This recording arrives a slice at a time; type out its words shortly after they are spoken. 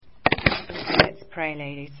pray,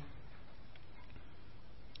 ladies.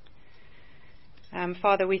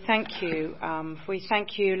 Father, we thank you. We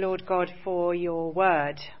thank you, Lord God, for your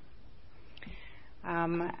word.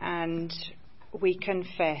 And we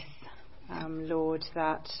confess, Lord,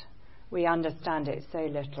 that we understand it so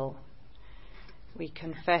little. We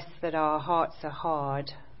confess that our hearts are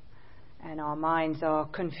hard and our minds are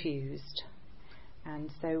confused. And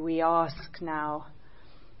so we ask now,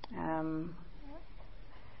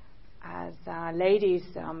 as ladies,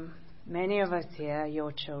 many of us here,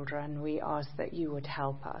 your children, we ask that you would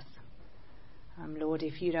help us. Lord,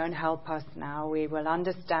 if you don't help us now, we will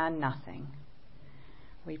understand nothing.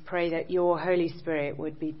 We pray that your Holy Spirit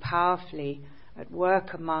would be powerfully at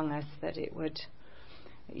work among us, that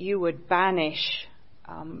you would banish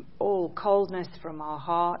all coldness from our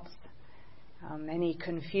hearts, any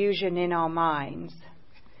confusion in our minds,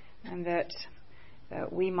 and that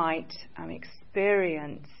we might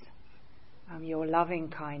experience your loving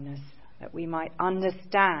kindness, that we might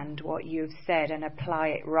understand what you've said and apply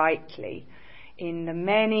it rightly in the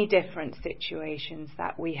many different situations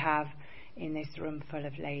that we have in this room full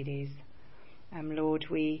of ladies. Lord,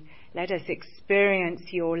 let us experience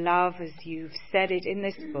your love as you've said it in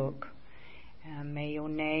this book. May your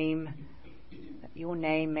name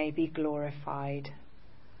may be glorified.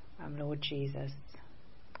 Lord Jesus.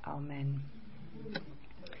 Amen.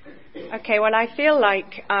 Okay, well, I feel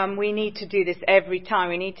like we need to do this every time.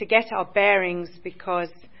 We need to get our bearings because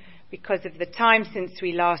of the time since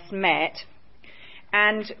we last met.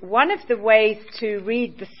 And one of the ways to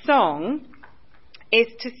read the song is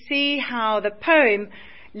to see how the poem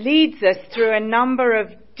leads us through a number of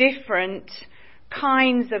different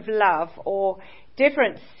kinds of love, or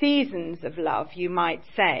different seasons of love, you might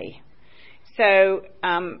say. So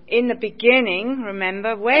in the beginning,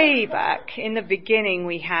 remember, way back in the beginning,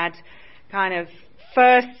 we had kind of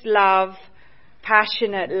first love,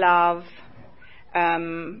 passionate love.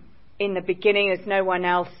 In the beginning, there's no one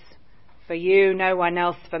else for you, no one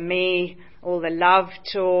else for me, all the love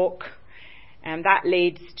talk. And that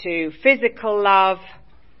leads to physical love.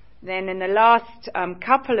 Then in the last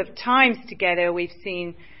couple of times together, we've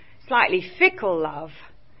seen slightly fickle love.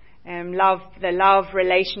 The love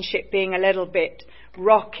relationship being a little bit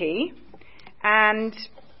rocky. And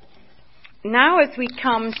now as we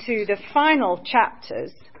come to the final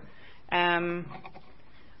chapters in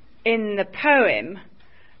the poem,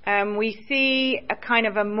 we see a kind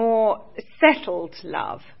of a more settled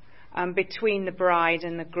love between the bride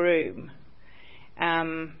and the groom.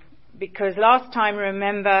 Because last time,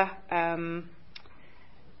 remember,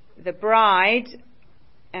 the bride,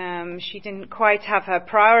 she didn't quite have her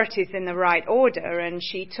priorities in the right order, and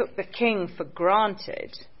she took the king for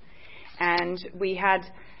granted. And it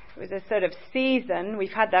was a sort of season,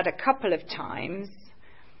 we've had that a couple of times,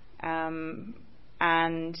 and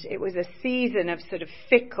it was a season of sort of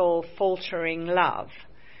fickle, faltering love.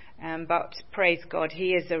 But praise God,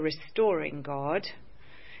 he is a restoring God.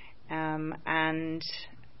 And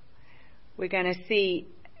we're going to see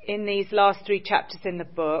in these last 3 chapters in the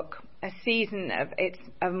book a season of it's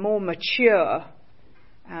a more mature,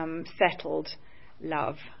 settled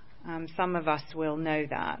love. Some of us will know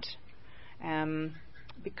that.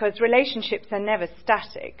 Because relationships are never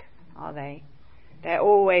static, are they? They're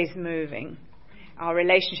always moving. Our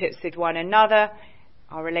relationships with one another,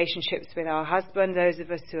 our relationships with our husband, those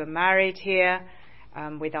of us who are married here,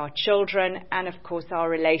 with our children, and of course our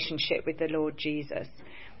relationship with the Lord Jesus.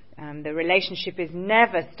 The relationship is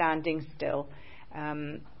never standing still.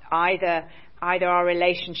 Either our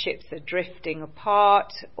relationships are drifting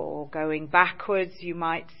apart or going backwards, you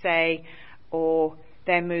might say, or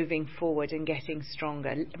they're moving forward and getting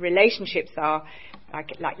stronger. Relationships are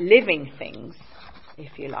like living things,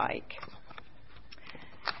 if you like.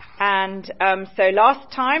 And so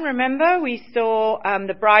last time, remember, we saw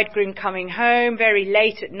the bridegroom coming home very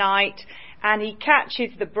late at night, and he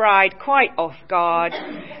catches the bride quite off guard,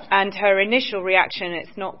 and her initial reaction,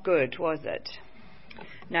 it's not good, was it?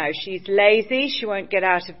 No, she's lazy, she won't get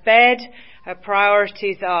out of bed, her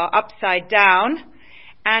priorities are upside down,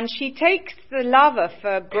 and she takes the lover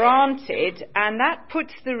for granted, and that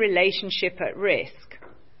puts the relationship at risk.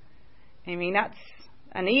 I mean, that's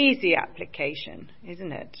an easy application,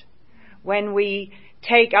 isn't it? When we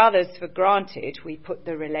take others for granted, we put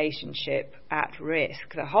the relationship at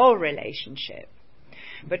risk, the whole relationship.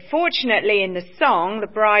 But fortunately in the song, the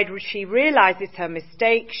bride, she realizes her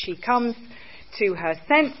mistake, she comes to her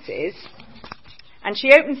senses, and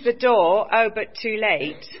she opens the door, but too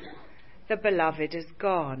late. The beloved is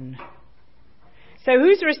gone. So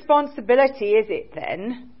whose responsibility is it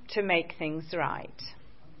then to make things right?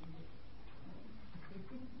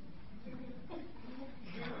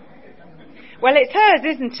 Well, it's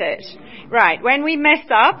hers, isn't it? Right, when we mess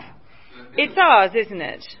up, it's ours, isn't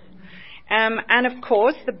it? And of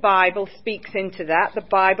course, the Bible speaks into that. The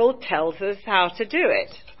Bible tells us how to do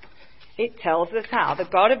it. It tells us how. The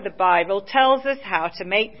God of the Bible tells us how to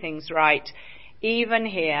make things right, even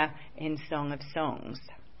here in Song of Songs.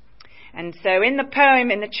 And so in the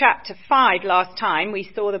poem, in the chapter 5 last time,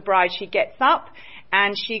 we saw the bride, she gets up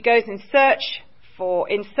and she goes in search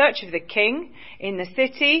of the king in the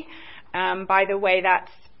city. By the way,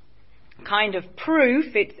 that's kind of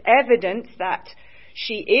proof, it's evidence that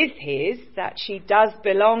she is his, that she does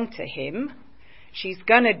belong to him. She's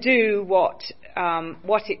going to do what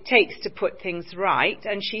it takes to put things right,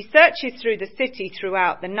 and she searches through the city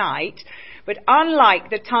throughout the night. But unlike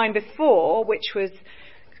the time before, which was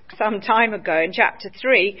some time ago in chapter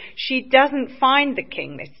 3, she doesn't find the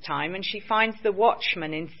king this time, and she finds the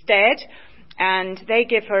watchman instead, and they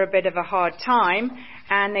give her a bit of a hard time,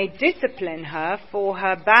 and they discipline her for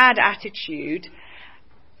her bad attitude,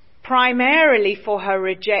 primarily for her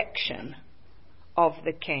rejection of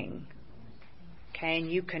the king. Okay,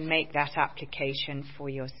 and you can make that application for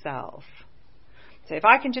yourself. So if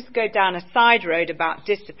I can just go down a side road about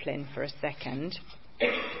discipline for a second.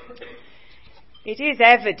 It is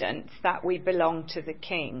evidence that we belong to the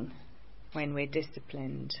king when we're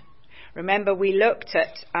disciplined. Remember, we looked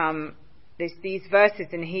at these verses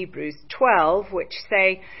in Hebrews 12, which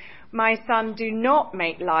say, "My son, do not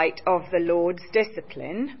make light of the Lord's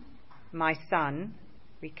discipline." My son,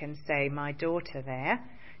 we can say my daughter there.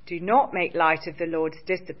 Do not make light of the Lord's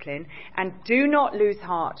discipline, and do not lose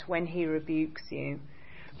heart when he rebukes you,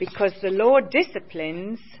 because the Lord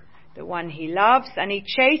disciplines the one he loves, and he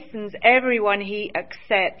chastens everyone he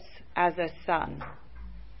accepts as a son,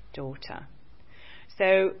 daughter.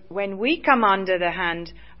 So when we come under the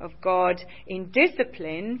hand of God in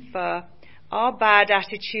discipline for our bad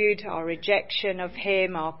attitude, our rejection of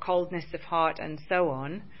him, our coldness of heart, and so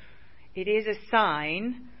on, it is a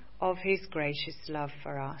sign of his gracious love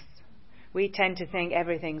for us. We tend to think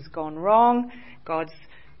everything's gone wrong, God's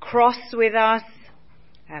cross with us,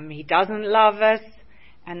 he doesn't love us,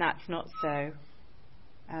 and that's not so.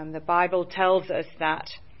 The Bible tells us that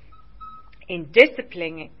in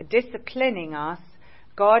disciplining us,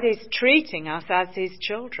 God is treating us as his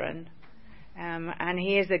children, and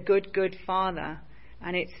he is a good father,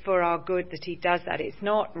 and it's for our good that he does that. It's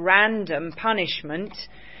not random punishment.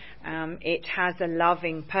 It has a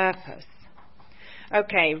loving purpose.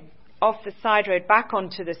 Okay, off the side road, back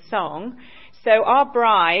onto the song. So our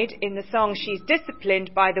bride, in the song, she's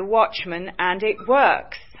disciplined by the watchman, and it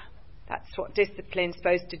works. That's what discipline's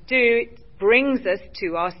supposed to do. It brings us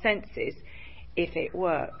to our senses if it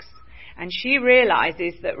works. And she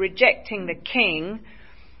realizes that rejecting the king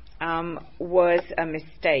was a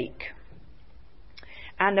mistake.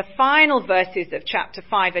 And the final verses of chapter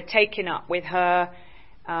 5 are taken up with her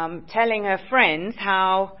telling her friends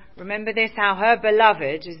how her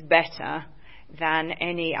beloved is better than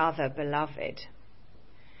any other beloved.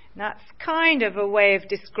 That's kind of a way of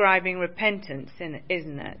describing repentance,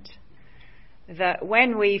 isn't it? That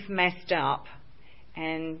when we've messed up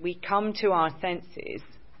and we come to our senses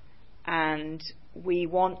and we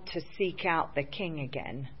want to seek out the king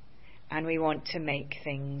again and we want to make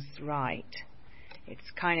things right.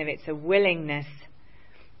 It's a willingness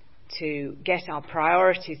to get our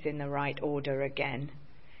priorities in the right order again,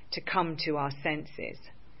 to come to our senses,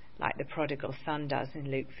 like the prodigal son does in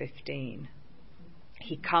Luke 15.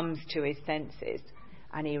 He comes to his senses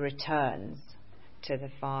and he returns to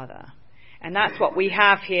the Father. And that's what we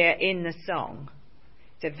have here in the song.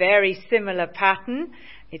 It's a very similar pattern.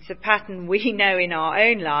 It's a pattern we know in our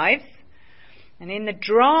own lives. And in the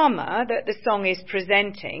drama that the song is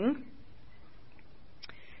presenting,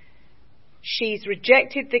 she's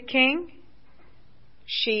rejected the king,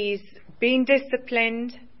 she's been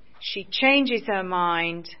disciplined, she changes her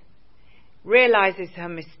mind, realizes her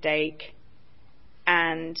mistake,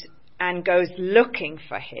 and goes looking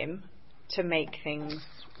for him to make things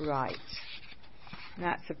right. And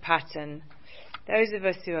that's a pattern. Those of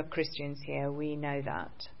us who are Christians here, we know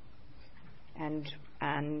that.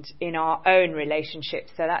 And in our own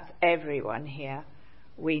relationships, so that's everyone here,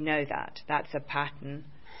 we know that. That's a pattern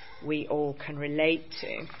we all can relate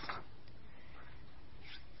to.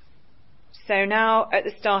 So now at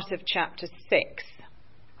the start of chapter 6.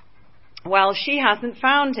 Well, she hasn't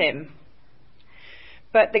found him.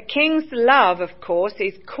 But the king's love, of course,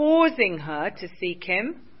 is causing her to seek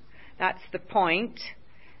him. That's the point.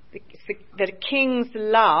 The king's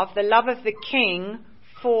love, the love of the king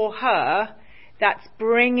for her, that's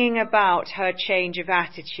bringing about her change of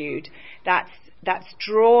attitude. That's that's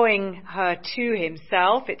drawing her to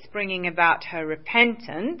himself. It's bringing about her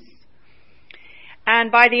repentance.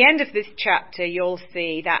 And by the end of this chapter, you'll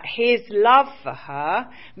see that his love for her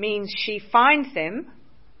means she finds him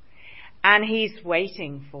and he's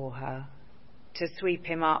waiting for her to sweep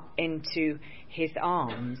him up into his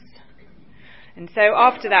arms. And so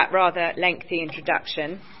after that rather lengthy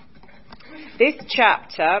introduction, this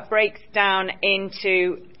chapter breaks down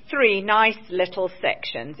into 3 nice little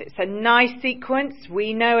sections. It's a nice sequence.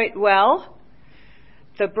 We know it well.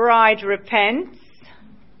 The bride repents.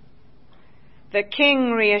 The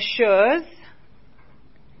king reassures.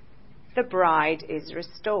 The bride is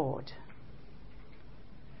restored.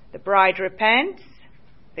 The bride repents.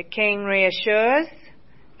 The king reassures.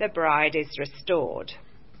 The bride is restored.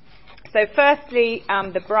 So firstly,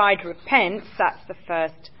 the bride repents. That's the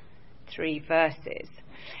first 3 verses.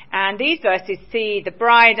 And these verses see the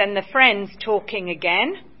bride and the friends talking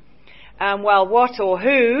again. Well, what or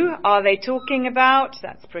who are they talking about?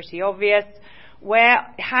 That's pretty obvious. Where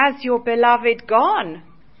has your beloved gone,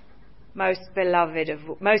 most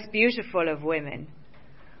beautiful of women?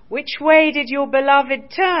 Which way did your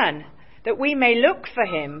beloved turn, that we may look for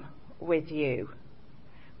him with you?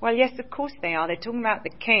 Well, yes, of course they are. They're talking about the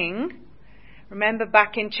king. Remember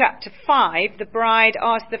back in chapter 5, the bride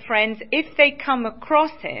asked the friends if they come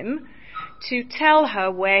across him to tell her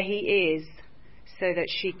where he is so that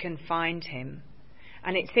she can find him.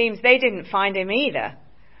 And it seems they didn't find him either,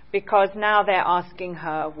 because now they're asking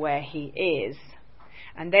her where he is.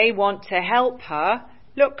 And they want to help her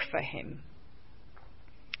look for him.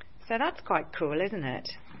 So that's quite cool, isn't it?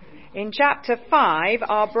 In chapter 5,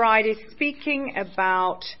 our bride is speaking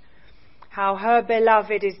about how her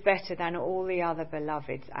beloved is better than all the other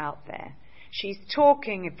beloveds out there. She's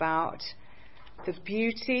talking about the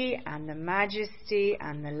beauty and the majesty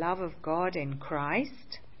and the love of God in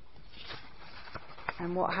Christ.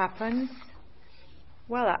 And what happens?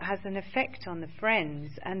 Well, that has an effect on the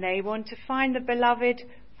friends, and they want to find the beloved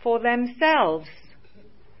for themselves.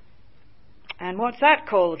 And what's that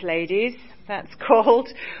called, ladies? That's called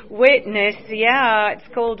witness. Yeah,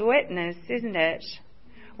 it's called witness, isn't it?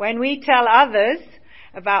 When we tell others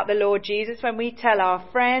about the Lord Jesus, when we tell our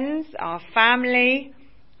friends, our family,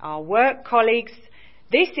 our work colleagues,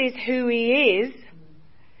 this is who he is.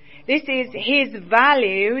 This is his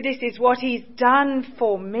value. This is what he's done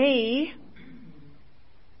for me.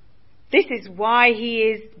 This is why he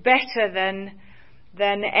is better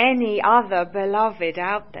than any other beloved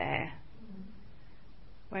out there.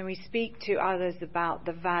 When we speak to others about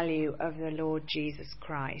the value of the Lord Jesus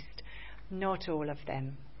Christ, not all of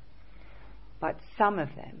them, but some of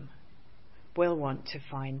them will want to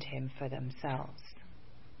find him for themselves.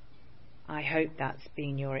 I hope that's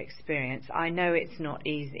been your experience. I know it's not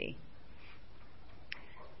easy.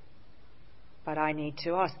 But I need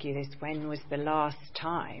to ask you this: when was the last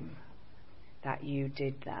time that you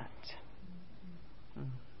did that?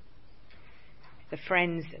 The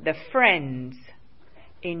friends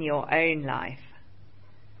in your own life,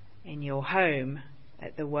 in your home,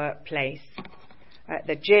 at the workplace, at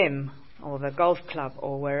the gym, or the golf club,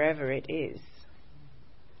 or wherever it is.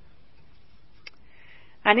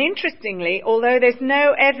 And interestingly, although there's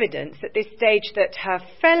no evidence at this stage that her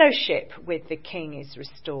fellowship with the king is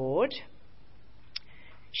restored,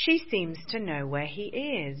 she seems to know where he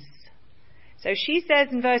is. So she says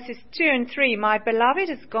in verses 2 and 3, "My beloved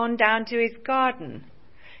has gone down to his garden,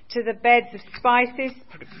 to the beds of spices,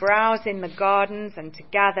 to browse in the gardens, and to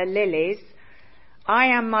gather lilies. I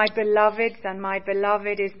am my beloved's, and my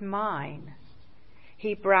beloved is mine.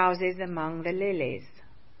 He browses among the lilies."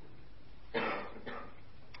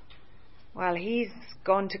 Well, he's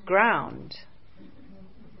gone to ground.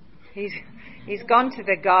 He's gone to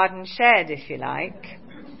the garden shed, if you like.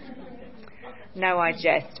 No, I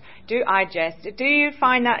jest. Do you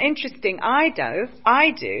find that interesting? I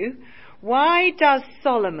do. Why does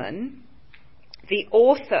Solomon, the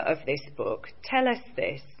author of this book, tell us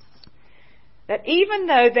this? That even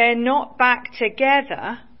though they're not back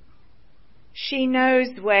together, she knows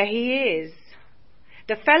where he is.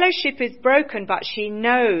 The fellowship is broken, but she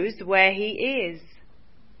knows where he is.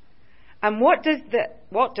 And what does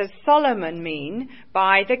Solomon mean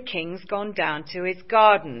by the king's gone down to his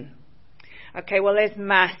garden? Okay, well, there's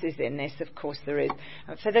masses in this, of course there is.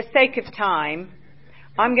 For the sake of time,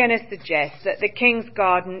 I'm going to suggest that the king's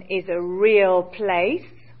garden is a real place,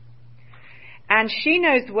 and she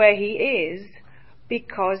knows where he is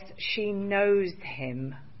because she knows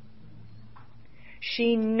him.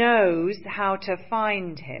 She knows how to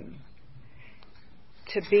find him,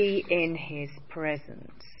 to be in his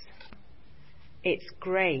presence. It's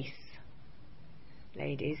grace,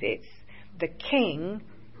 ladies. It's the king,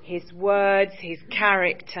 his words, his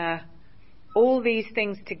character, all these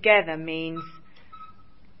things together means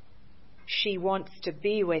she wants to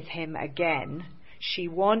be with him again. She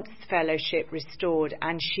wants fellowship restored,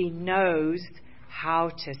 and she knows how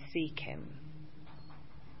to seek him.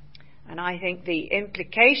 And I think the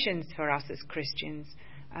implications for us as Christians,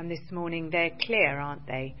 this morning, they're clear, aren't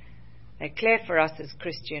they? They're clear for us as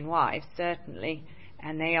Christian wives, certainly,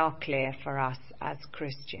 and they are clear for us as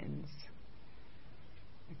Christians.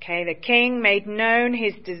 Okay, the king made known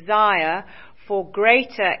his desire for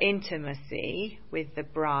greater intimacy with the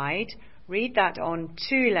bride. Read that on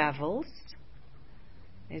 2 levels.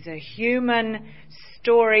 There's a human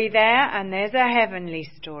story there, and there's a heavenly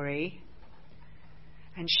story.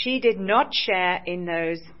 And she did not share in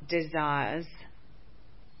those desires.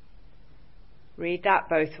 Read that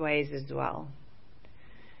both ways as well.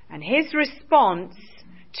 And his response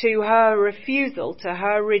to her refusal, to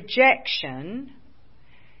her rejection,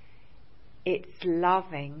 it's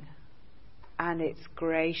loving and it's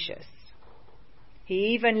gracious.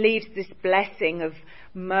 He even leaves this blessing of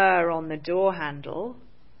myrrh on the door handle,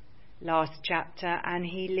 last chapter, and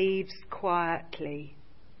he leaves quietly.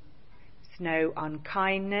 There's no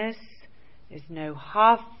unkindness, there's no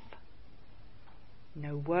huff,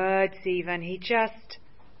 no words even. He just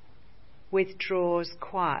withdraws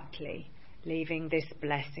quietly, leaving this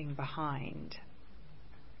blessing behind.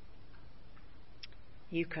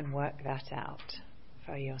 You can work that out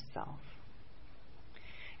for yourself.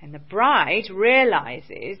 And the bride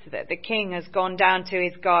realizes that the king has gone down to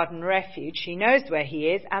his garden refuge. She knows where he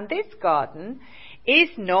is, and this garden is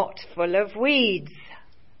not full of weeds.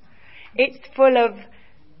 It's full of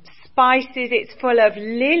spices, it's full of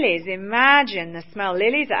lilies. Imagine the smell.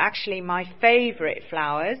 Lilies are actually my favourite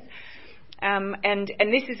flowers. And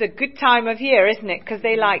this is a good time of year, isn't it? Because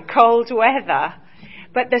they like cold weather.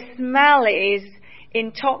 But the smell is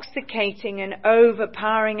intoxicating and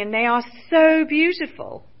overpowering, and they are so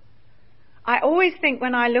beautiful. I always think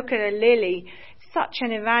when I look at a lily, such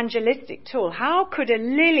an evangelistic tool. How could a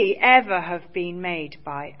lily ever have been made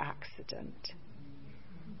by accident?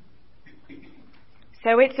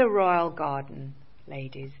 So it's a royal garden,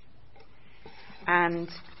 ladies. And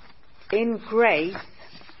in grace,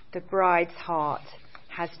 the bride's heart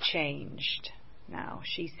has changed now.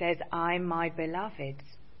 She says, I'm my beloved's,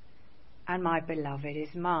 and my beloved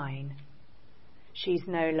is mine. She's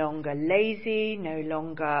no longer lazy, no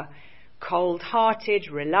longer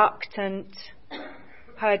cold-hearted, reluctant.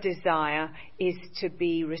 Her desire is to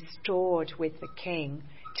be restored with the king,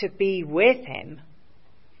 to be with him,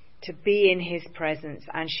 to be in his presence,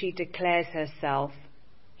 and she declares herself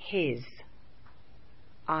his.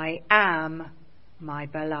 I am my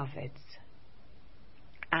beloved's,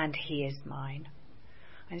 and he is mine.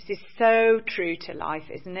 And this is so true to life,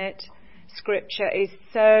 isn't it? Scripture is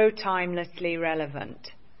so timelessly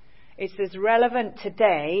relevant. It's as relevant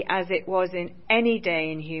today as it was in any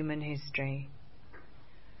day in human history.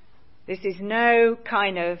 This is no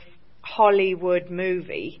kind of Hollywood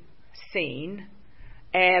movie scene,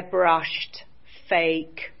 airbrushed,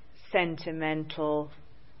 fake, sentimental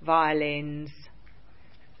violins.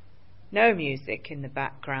 No music in the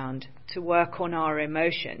background to work on our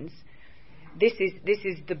emotions. This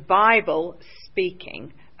is the Bible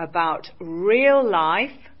speaking about real life,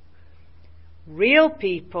 real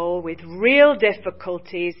people with real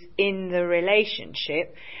difficulties in the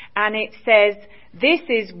relationship, and it says this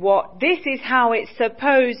is how it's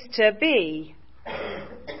supposed to be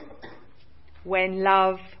when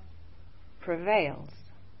love prevails.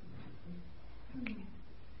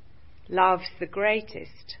 Love's the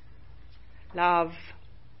greatest. Love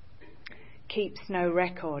keeps no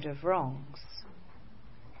record of wrongs.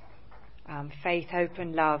 Faith, hope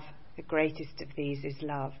and love, the greatest of these is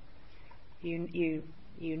love. You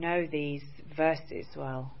know these verses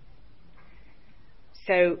well.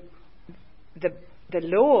 So the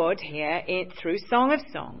Lord here, through Song of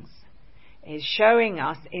Songs, is showing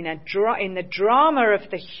us in the drama of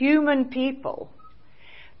the human people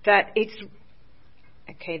that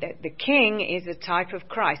that the king is a type of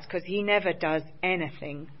Christ, because he never does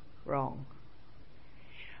anything wrong.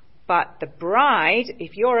 But the bride,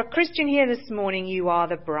 if you're a Christian here this morning, you are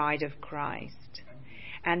the bride of Christ.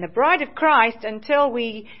 And the bride of Christ, until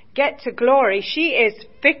we get to glory, she is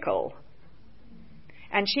fickle.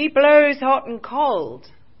 And she blows hot and cold,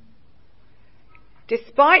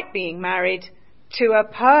 despite being married to a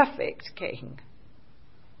perfect king.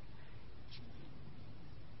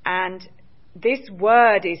 And this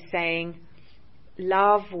word is saying,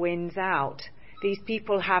 love wins out. These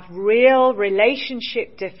people have real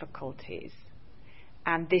relationship difficulties,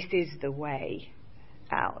 and this is the way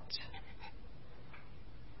out.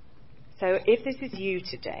 So if this is you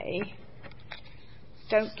today,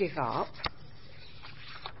 don't give up.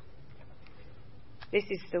 This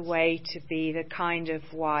is the way to be the kind of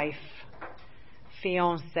wife,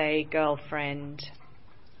 fiancée, girlfriend,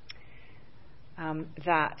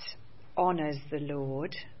 that honours the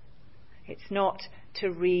Lord. It's not to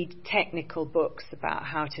read technical books about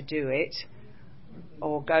how to do it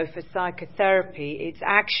or go for psychotherapy. It's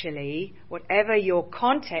actually, whatever your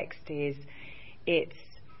context is, it's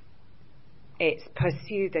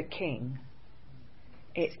pursue the King.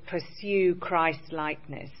 It's pursue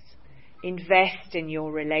Christ-likeness. Invest in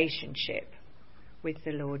your relationship with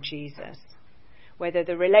the Lord Jesus. Whether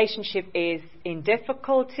the relationship is in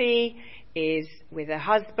difficulty, is with a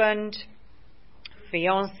husband,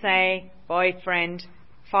 fiancé, boyfriend,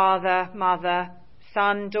 father, mother,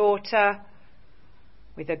 son, daughter,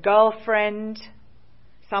 with a girlfriend,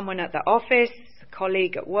 someone at the office, a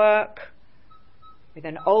colleague at work, with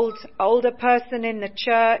an older person in the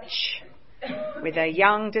church, with a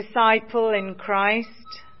young disciple in Christ,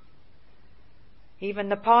 even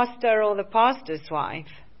the pastor or the pastor's wife.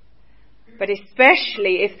 But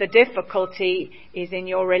especially if the difficulty is in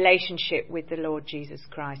your relationship with the Lord Jesus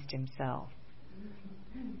Christ himself.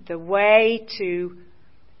 The way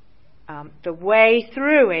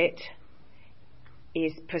through it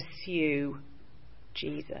is pursue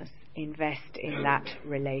Jesus. Invest in that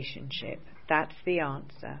relationship. That's the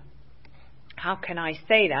answer. How can I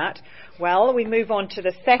say that? Well, we move on to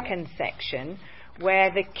the second section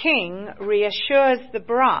where the king reassures the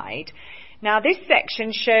bride. Now, this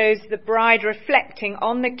section shows the bride reflecting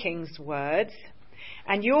on the king's words,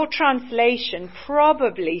 and your translation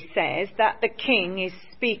probably says that the king is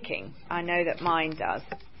speaking. I know that mine does.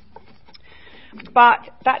 But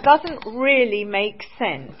that doesn't really make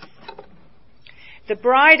sense. The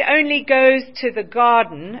bride only goes to the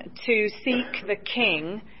garden to seek the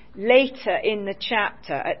king later in the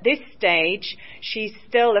chapter. At this stage,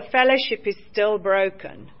 the fellowship is still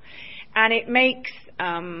broken. And it makes,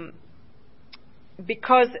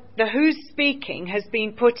 because the who's speaking has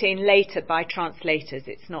been put in later by translators.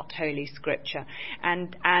 It's not Holy Scripture.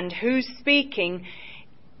 And who's speaking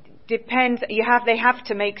depends, they have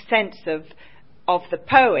to make sense of the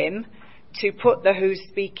poem to put the who's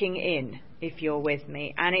speaking in, if you're with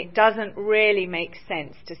me. And it doesn't really make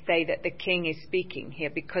sense to say that the king is speaking here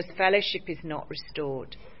because fellowship is not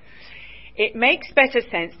restored. It makes better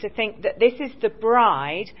sense to think that this is the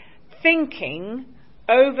bride thinking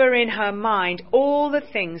over in her mind all the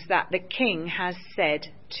things that the king has said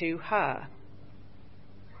to her.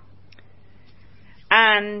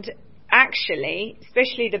 And actually,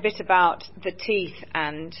 especially the bit about the teeth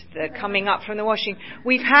and the coming up from the washing,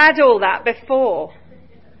 we've had all that before.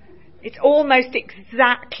 It's almost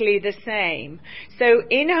exactly the same. So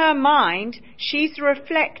in her mind, she's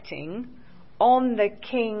reflecting on the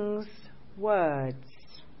king's words.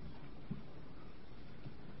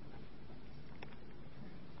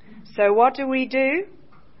 So what do we do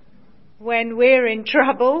when we're in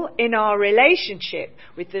trouble in our relationship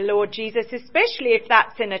with the Lord Jesus, especially if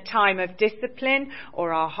that's in a time of discipline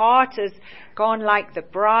or our heart has gone like the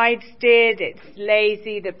bride's did, it's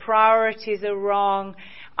lazy, the priorities are wrong.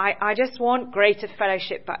 I just want greater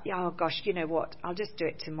fellowship, but oh gosh, you know what? I'll just do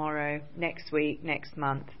it tomorrow, next week, next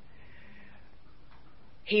month.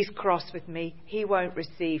 He's cross with me. He won't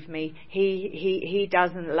receive me. He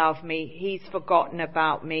doesn't love me. He's forgotten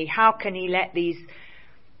about me. How can he let these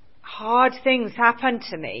hard things happen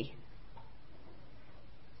to me?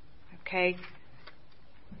 Okay.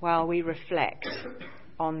 Well, we reflect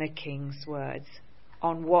on the king's words,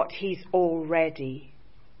 on what he's already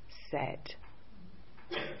said.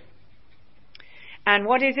 And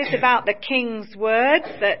what is it about the king's words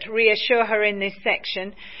that reassure her in this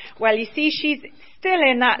section? Well, you see, she's still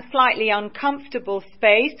in that slightly uncomfortable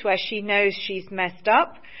space where she knows she's messed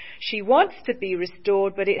up. She wants to be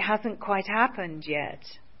restored, but it hasn't quite happened yet.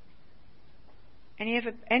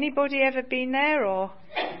 Anybody ever been there, or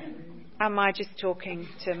am I just talking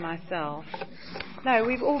to myself? No,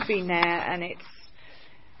 we've all been there, and it's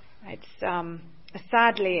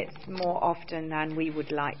sadly it's more often than we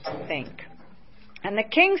would like to think. And the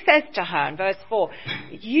king says to her in verse 4,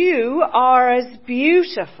 "You are as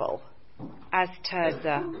beautiful as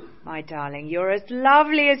Tirzah, my darling. You're as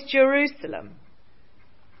lovely as Jerusalem."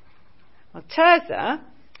 Well, Tirzah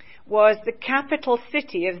was the capital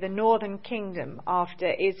city of the northern kingdom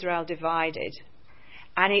after Israel divided.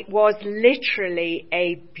 And it was literally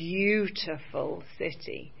a beautiful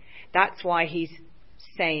city. That's why he's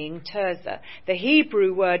saying Tirzah. The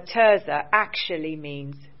Hebrew word Tirzah actually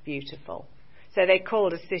means beautiful. So they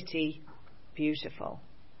called a city beautiful.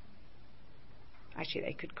 Actually,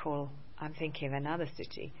 they could call, I'm thinking of another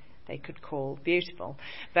city, they could call beautiful.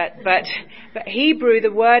 But Hebrew,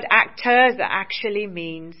 the word Tirzah actually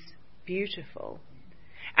means beautiful.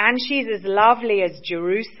 And she's as lovely as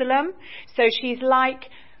Jerusalem. So she's like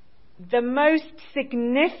the most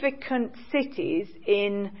significant cities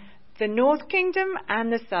in the North Kingdom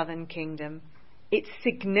and the Southern Kingdom. It's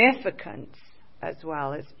significance as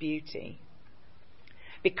well as beauty.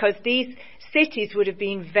 Because these cities would have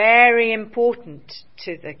been very important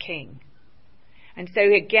to the king. And so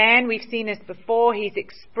again, we've seen this before, he's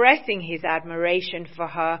expressing his admiration for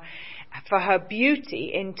her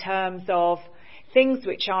beauty in terms of things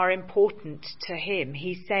which are important to him.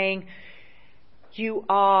 He's saying, you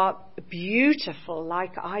are beautiful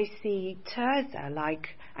like I see Tirzah,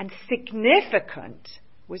 and significant.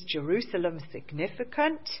 Was Jerusalem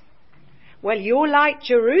significant? Well, you're like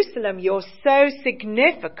Jerusalem. You're so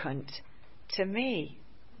significant to me.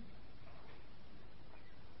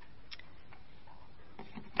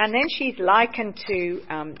 And then she's likened to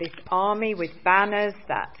this army with banners.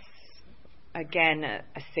 That's, again,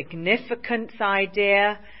 a significance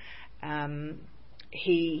idea.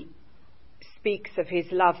 He speaks of his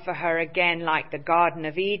love for her again like the Garden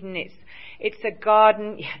of Eden. It's a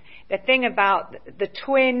garden. The thing about the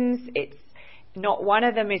twins, it's not one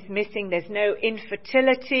of them is missing. There's no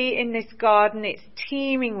infertility in this garden. It's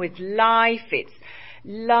teeming with life. It's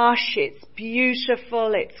lush. It's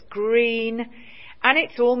beautiful. It's green. And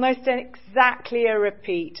it's almost exactly a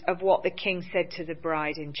repeat of what the king said to the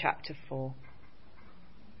bride in chapter 4.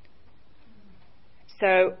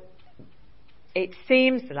 So it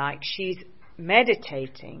seems like she's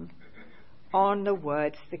meditating on the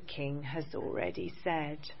words the king has already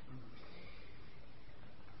said.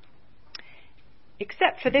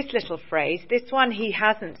 Except for this little phrase, this one he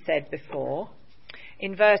hasn't said before,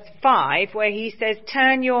 in verse 5, where he says,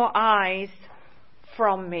 "Turn your eyes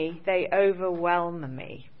from me, they overwhelm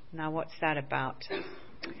me." Now what's that about?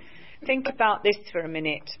 Think about this for a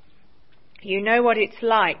minute. You know what it's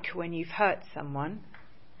like when you've hurt someone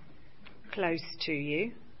close to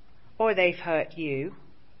you, or they've hurt you,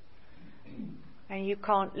 and you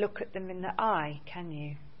can't look at them in the eye, can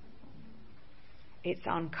you? It's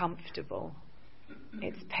uncomfortable.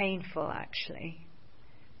 It's painful, actually.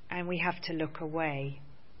 And we have to look away.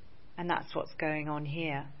 And that's what's going on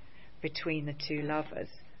here between the two lovers.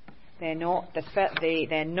 They're not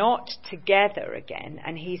together again.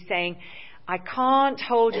 And he's saying, I can't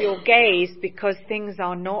hold your gaze because things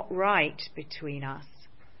are not right between us.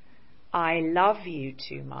 I love you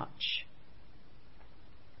too much.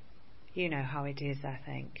 You know how it is, I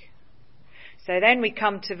think. So then we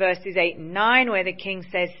come to verses 8 and 9, where the king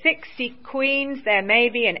says, 60 queens there may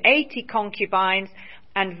be, and 80 concubines,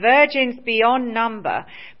 and virgins beyond number,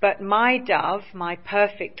 but my dove, my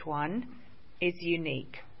perfect one, is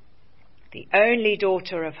unique. The only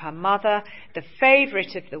daughter of her mother, the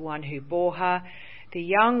favourite of the one who bore her. The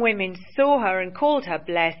young women saw her and called her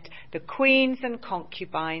blessed. The queens and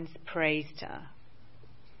concubines praised her.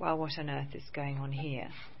 Well, what on earth is going on here?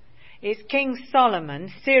 Is King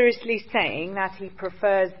Solomon seriously saying that he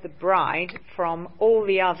prefers the bride from all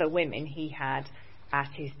the other women he had at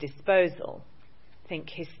his disposal? Think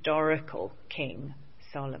historical King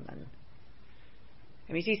Solomon.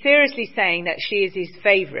 I mean, is he seriously saying that she is his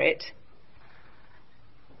favourite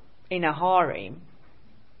in a harem?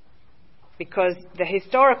 Because the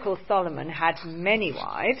historical Solomon had many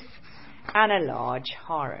wives and a large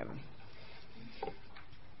harem.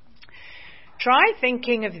 Try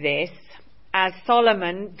thinking of this as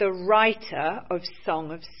Solomon, the writer of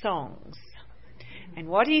Song of Songs. And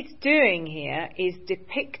what he's doing here is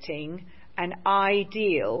depicting an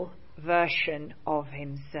ideal version of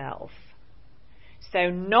himself.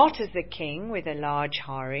 So not as a king with a large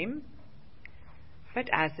harem, but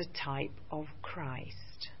as a type of Christ.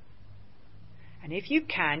 And if you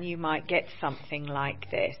can, you might get something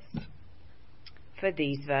like this for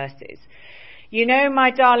these verses. You know,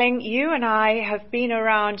 my darling, you and I have been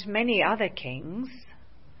around many other kings.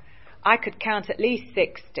 I could count at least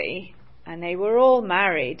 60, and they were all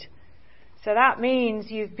married. So that means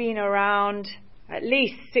you've been around at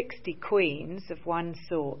least 60 queens of one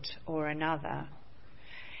sort or another.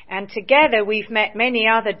 And together we've met many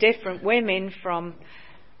other different women from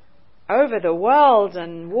over the world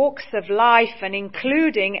and walks of life, and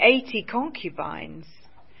including 80 concubines.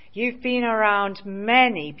 You've been around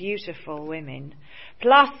many beautiful women,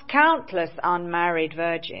 plus countless unmarried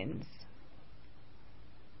virgins.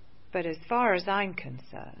 But as far as I'm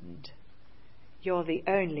concerned, you're the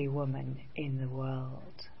only woman in the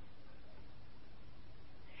world.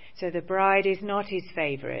 So the bride is not his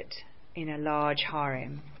favourite in a large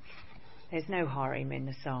harem. There's no harem in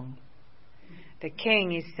the song. The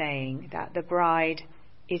king is saying that the bride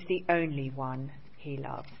is the only one he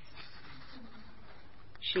loves.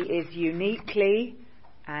 She is uniquely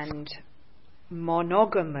and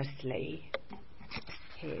monogamously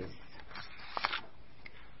his.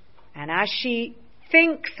 And as she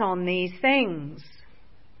thinks on these things,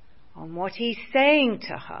 on what he's saying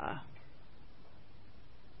to her,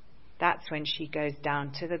 that's when she goes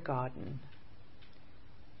down to the garden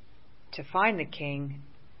to find the king.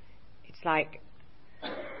 It's like,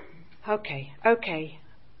 okay,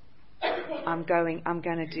 I'm going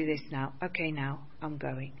to do this now. Okay, now, I'm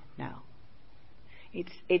going now.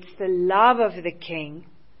 It's the love of the king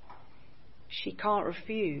she can't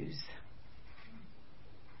refuse.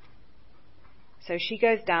 So she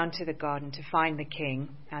goes down to the garden to find the king,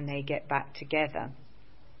 and they get back together.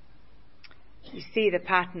 You see the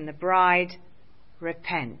pattern. The bride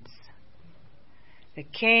repents. The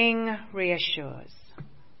king reassures.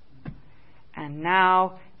 And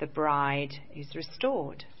now the bride is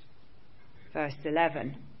restored. Verse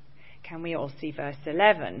 11. Can we all see verse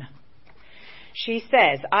 11? She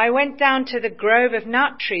says, I went down to the grove of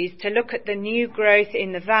nut trees to look at the new growth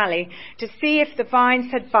in the valley, to see if the vines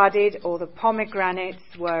had budded or the pomegranates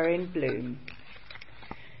were in bloom.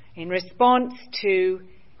 In response to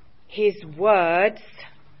his words,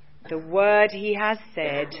 the word he has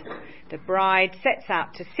said, the bride sets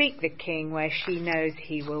out to seek the king where she knows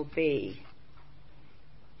he will be.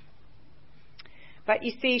 But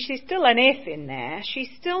you see, she's still an if in there. She's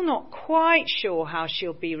still not quite sure how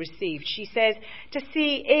she'll be received. She says, to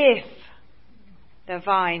see if the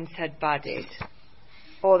vines had budded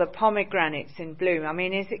or the pomegranates in bloom. I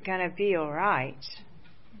mean, is it going to be all right?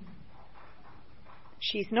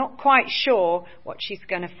 She's not quite sure what she's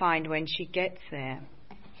going to find when she gets there.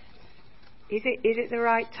 Is it the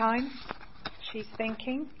right time, she's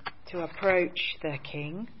thinking, to approach the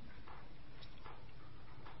king?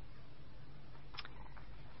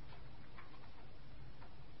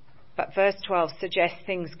 But verse 12 suggests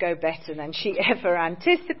things go better than she ever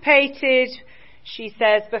anticipated. She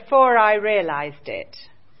says, before I realized it,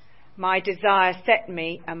 my desire set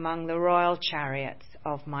me among the royal chariots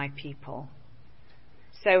of my people.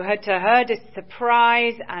 So to her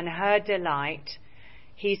surprise and her delight,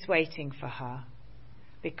 he's waiting for her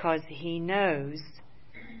because he knows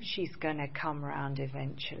she's going to come round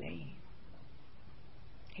eventually.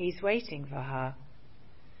 He's waiting for her.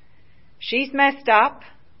 She's messed up,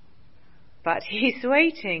 but he's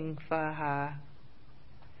waiting for her.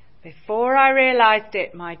 Before I realized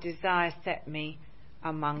it, my desire set me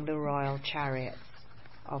among the royal chariots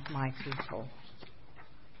of my people.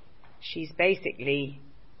 She's basically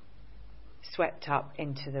swept up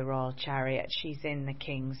into the royal chariot. She's in the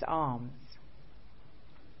king's arms.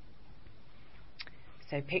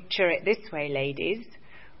 So picture it this way, ladies.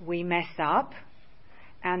 We mess up,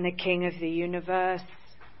 and the King of the universe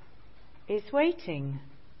is waiting.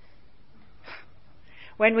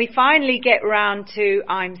 When we finally get round to,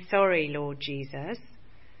 I'm sorry, Lord Jesus,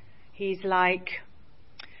 he's like,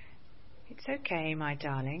 it's okay, my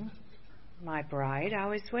darling, my bride, I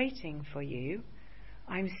was waiting for you.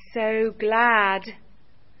 I'm so glad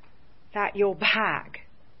that you're back.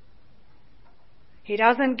 He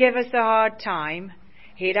doesn't give us a hard time.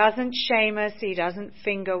 He doesn't shame us. He doesn't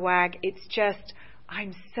finger wag. It's just,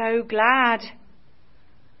 I'm so glad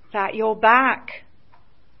that you're back.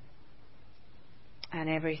 And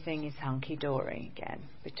everything is hunky-dory again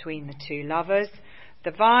between the two lovers.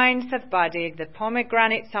 The vines have budded. The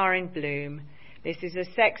pomegranates are in bloom. This is a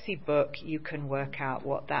sexy book. You can work out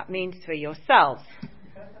what that means for yourselves.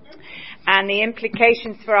 And the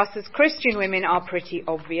implications for us as Christian women are pretty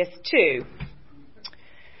obvious too.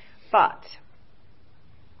 But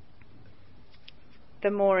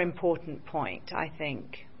the more important point, I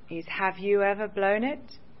think, is, have you ever blown it?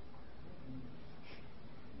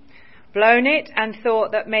 Blown it and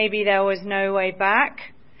thought that maybe there was no way back,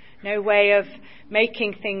 no way of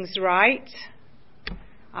making things right.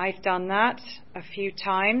 I've done that a few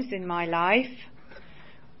times in my life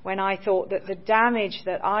when I thought that the damage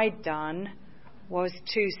that I'd done was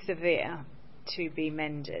too severe to be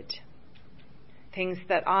mended. Things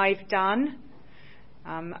that I've done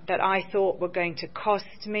that I thought were going to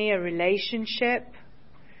cost me a relationship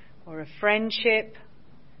or a friendship,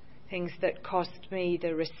 things that cost me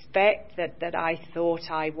the respect that I thought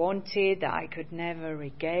I wanted, that I could never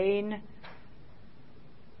regain.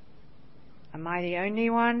 Am I the only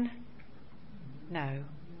one? No,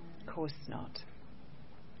 of course not.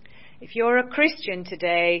 If you're a Christian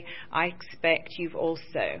today, I expect you've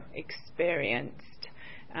also experienced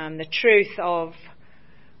the truth of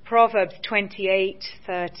Proverbs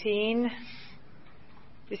 28:13.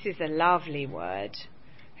 This is a lovely word.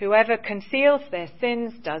 Whoever conceals their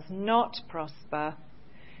sins does not prosper,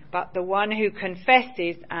 but the one who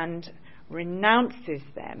confesses and renounces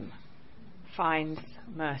them finds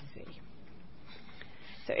mercy.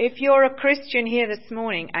 So if you're a Christian here this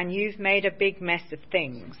morning and you've made a big mess of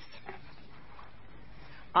things,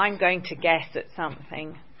 I'm going to guess at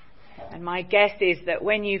something. And my guess is that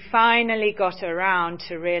when you finally got around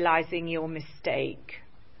to realizing your mistake,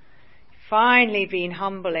 finally been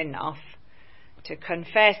humble enough to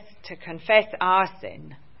confess our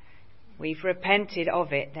sin, we've repented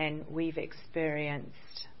of it, then we've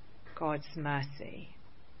experienced God's mercy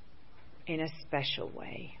in a special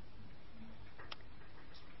way.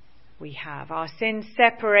 We have. Our sins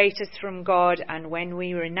separate us from God, and when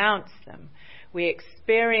we renounce them, we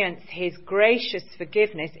experience his gracious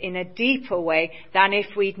forgiveness in a deeper way than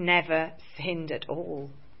if we'd never sinned at all.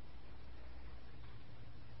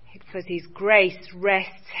 Because his grace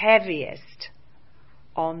rests heaviest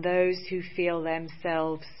on those who feel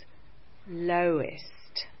themselves lowest.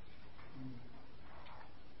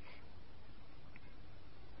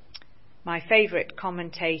 My favourite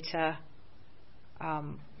commentator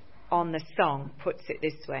on the song puts it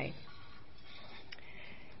this way: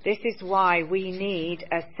 this is why we need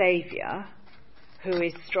a Saviour who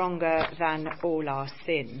is stronger than all our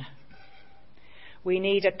sin. We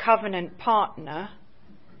need a covenant partner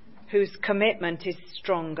whose commitment is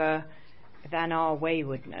stronger than our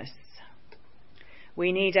waywardness.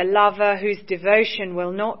 We need a lover whose devotion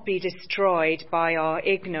will not be destroyed by our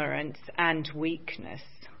ignorance and weakness.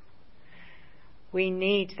 We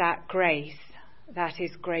need that grace that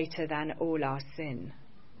is greater than all our sin.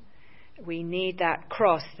 We need that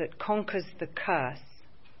cross that conquers the curse,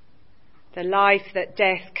 the life that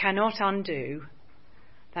death cannot undo,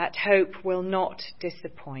 that hope will not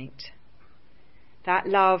disappoint, that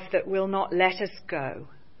love that will not let us go.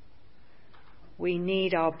 We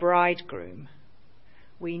need our bridegroom.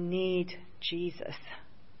 We need Jesus.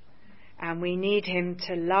 And we need him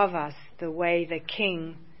to love us the way the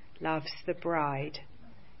King loves the bride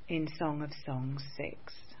in Song of Songs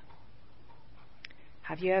 6.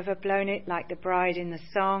 Have you ever blown it like the bride in the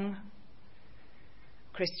song?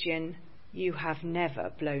 Christian, you have never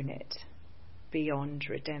blown it beyond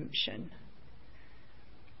redemption.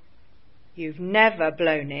 You've never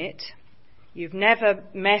blown it. You've never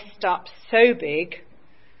messed up so big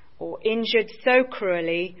or injured so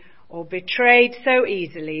cruelly or betrayed so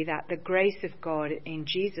easily that the grace of God in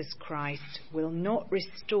Jesus Christ will not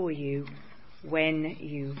restore you when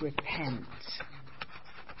you repent.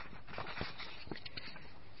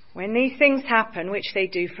 When these things happen, which they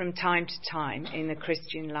do from time to time in the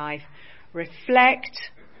Christian life,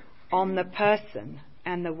 reflect on the person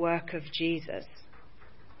and the work of Jesus.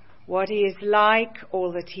 What he is like,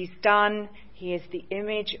 all that he's done. He is the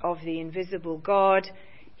image of the invisible God.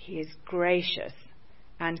 He is gracious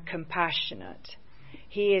and compassionate.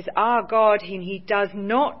 He is our God, and he does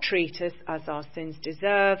not treat us as our sins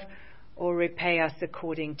deserve or repay us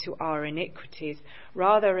according to our iniquities.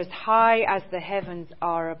 Rather, as high as the heavens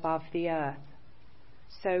are above the earth,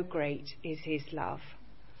 so great is his love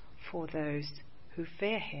for those who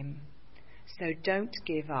fear him. So don't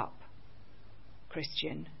give up,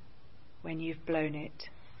 Christian, when you've blown it.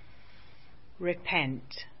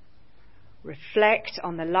 Repent. Reflect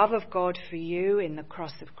on the love of God for you in the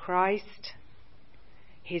cross of Christ.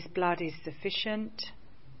 His blood is sufficient.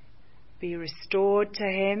 Be restored to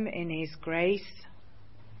him in his grace.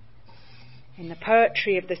 In the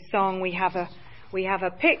poetry of the song, we have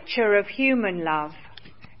a picture of human love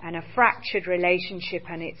and a fractured relationship,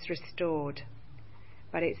 and it's restored.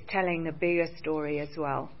 But it's telling the bigger story as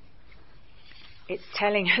well. It's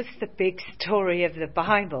telling us the big story of the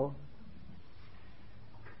Bible.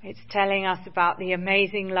 It's telling us about the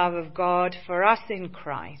amazing love of God for us in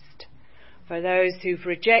Christ. For those who've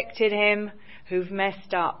rejected him, who've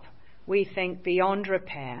messed up, we think beyond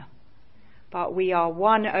repair. But we are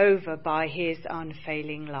won over by his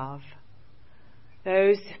unfailing love.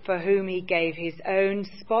 Those for whom he gave his own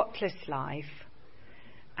spotless life,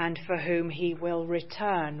 and for whom he will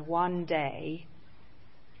return one day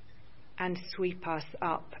and sweep us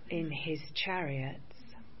up in his chariots.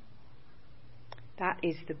 That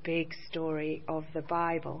is the big story of the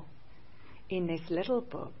Bible in this little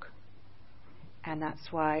book. And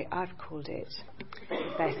that's why I've called it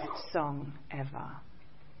the best song ever.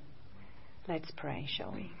 Let's pray,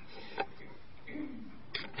 shall we?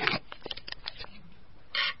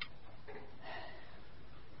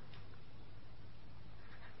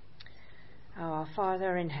 Oh, our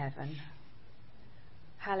Father in heaven,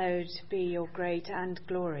 hallowed be your great and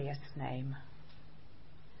glorious name.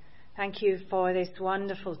 Thank you for this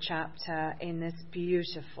wonderful chapter in this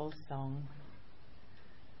beautiful song.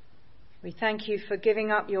 We thank you for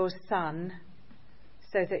giving up your Son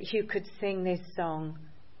so that you could sing this song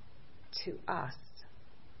to us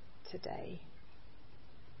today.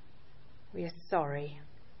 We are sorry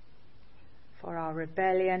for our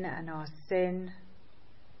rebellion and our sin,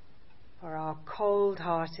 for our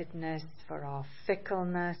cold-heartedness, for our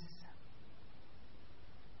fickleness.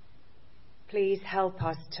 Please help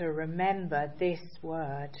us to remember this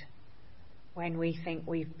word when we think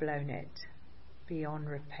we've blown it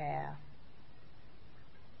beyond repair.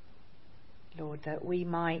 Lord, that we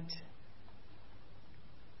might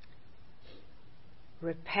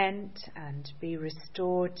repent and be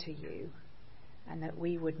restored to you, and that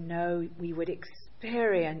we would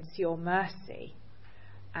experience your mercy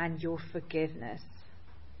and your forgiveness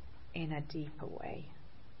in a deeper way.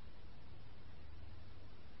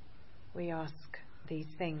 We ask these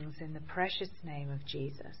things in the precious name of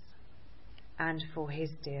Jesus and for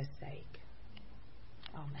his dear sake.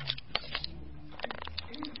 Amen.